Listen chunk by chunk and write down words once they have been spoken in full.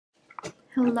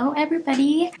Hello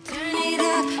everybody!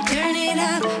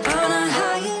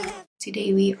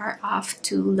 Today we are off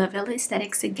to Bello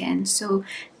Aesthetics again. So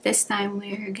this time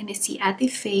we're gonna see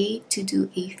Ate Faye to do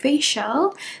a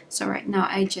facial. So right now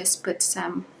I just put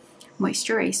some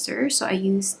moisturizer. So I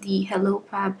use the Hello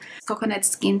Fab Coconut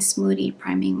Skin Smoothie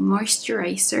Priming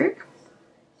Moisturizer.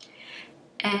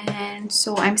 And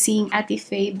so I'm seeing Ate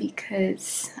Faye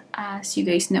because, as you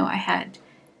guys know, I had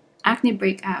acne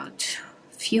breakout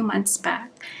a few months back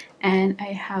and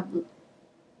I have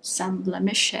some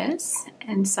blemishes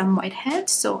and some whiteheads,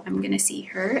 so I'm gonna see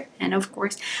her, and of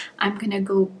course I'm gonna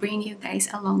go bring you guys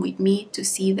along with me to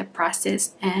see the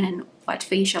process and what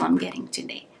facial I'm getting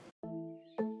today.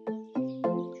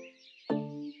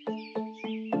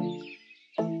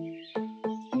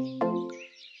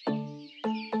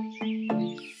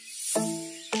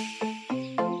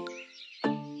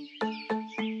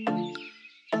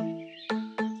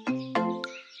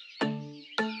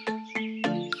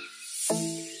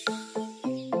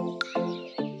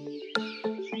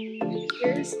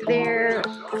 Here's their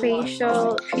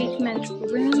facial treatment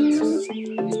room.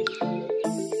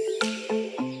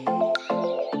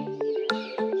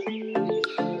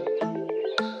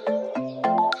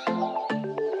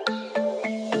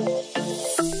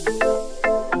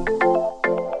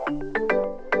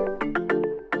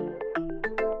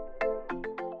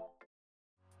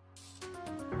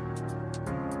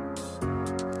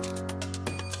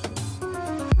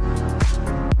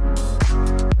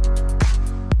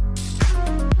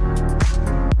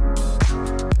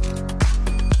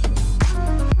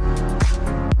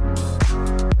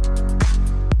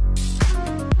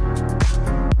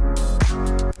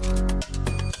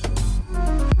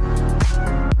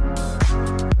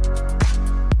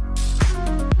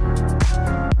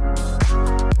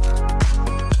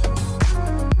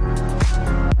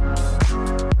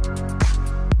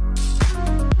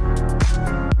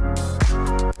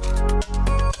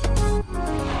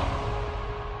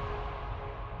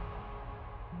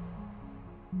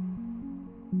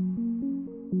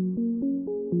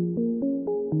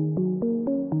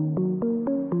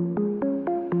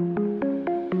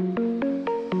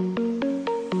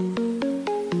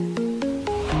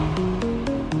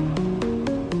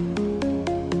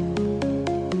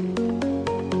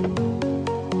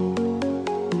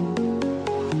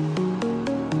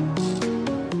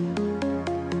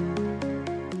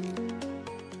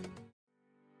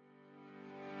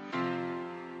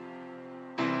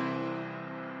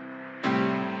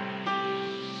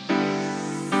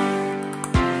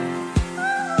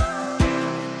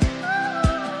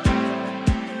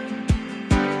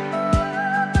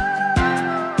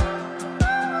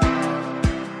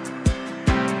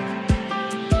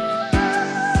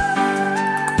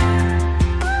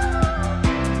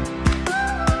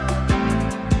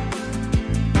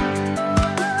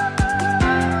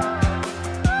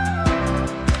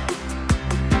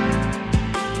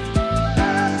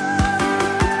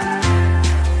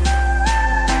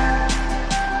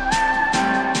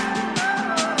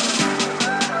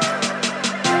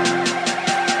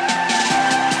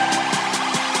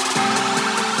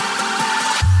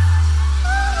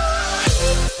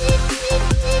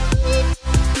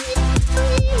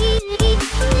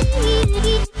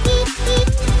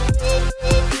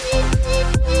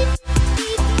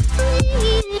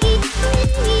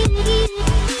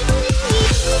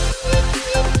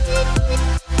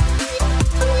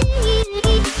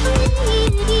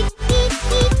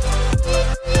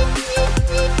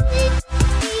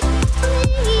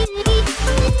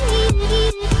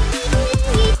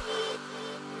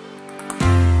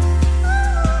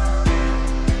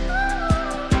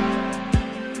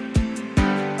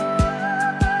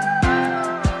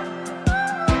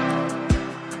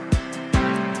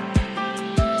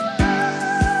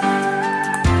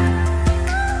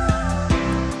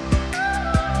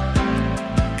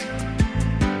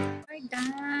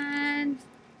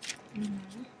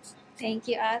 Thank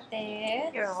you,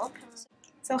 Ate. You're welcome.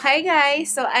 So hi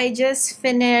guys, so I just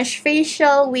finished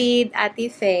facial with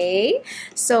Ate Faye.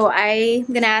 So I'm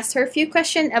gonna ask her a few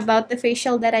questions about the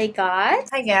facial that I got.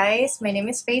 Hi guys, my name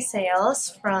is Faye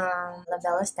Sales from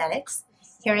Bello Aesthetics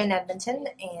here in Edmonton,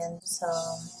 and so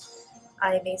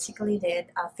I basically did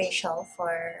a facial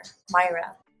for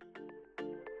Myra.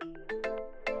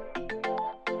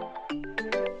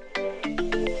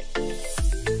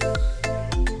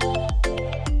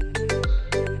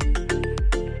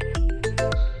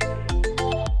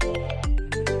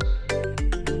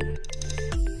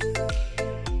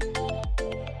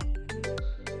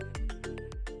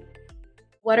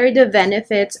 What are the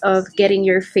benefits of getting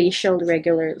your facial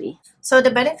regularly? So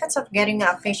the benefits of getting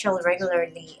a facial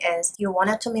regularly is you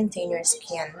wanted to maintain your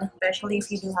skin, especially if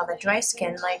you do have a dry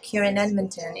skin. Like here in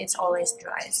Edmonton, it's always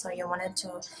dry, so you wanted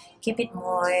to keep it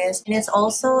moist. And it's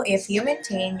also if you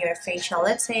maintain your facial,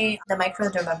 let's say the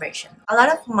microdermabrasion. A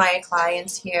lot of my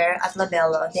clients here at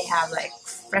Bello, they have like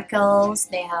freckles,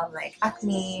 they have like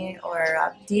acne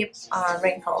or deep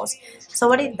wrinkles. So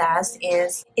what it does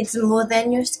is it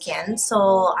smoothens your skin.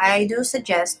 So I do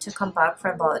suggest to come back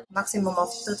for about maximum of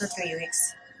 2 to 3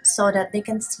 weeks so that they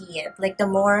can see it. Like the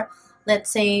more,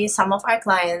 let's say some of our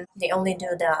clients, they only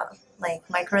do the like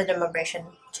microdermabrasion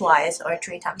twice or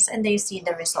 3 times and they see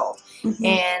the result.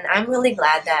 And I'm really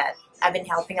glad that I've been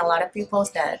helping a lot of people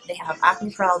that they have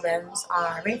acne problems,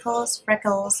 wrinkles,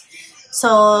 freckles,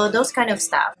 so those kind of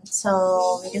stuff.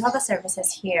 So we do have a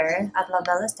services here at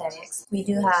Bello Aesthetics. We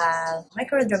do have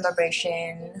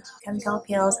microdermabrasion, chemical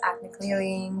peels, acne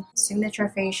clearing, signature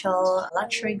facial,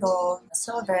 luxury gold,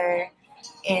 silver,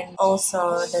 and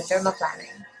also the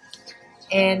dermaplaning.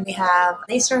 And we have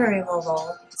laser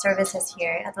removal services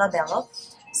here at Bello.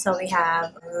 So we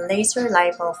have laser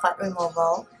lipo fat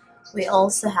removal. We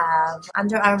also have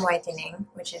underarm whitening,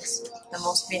 which is the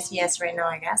most busiest right now,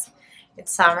 I guess.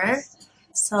 It's summer.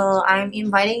 So I'm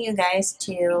inviting you guys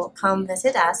to come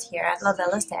visit us here at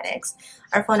Bello Aesthetics.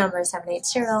 Our phone number is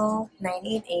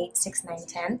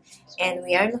 780-988-6910 and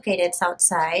we are located south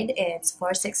side. It's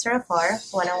 4604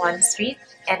 101 Street,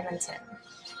 Edmonton.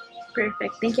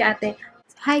 Perfect. Thank you, Ate.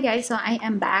 Hi guys, so I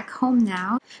am back home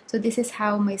now. So this is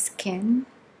how my skin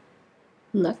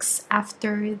looks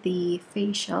after the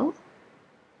facial.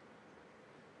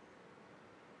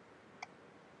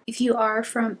 If you are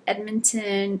from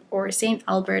Edmonton or St.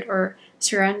 Albert or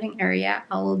surrounding area,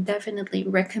 I'll definitely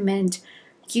recommend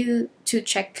you to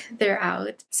check there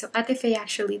out. So Ate Faye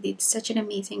actually did such an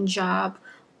amazing job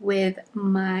with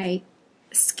my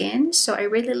skin. So I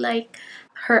really like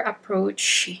her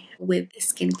approach with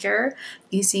skincare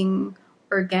using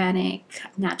organic,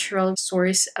 natural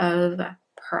source of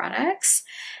products,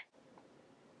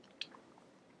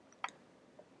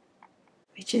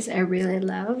 which is I really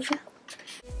love.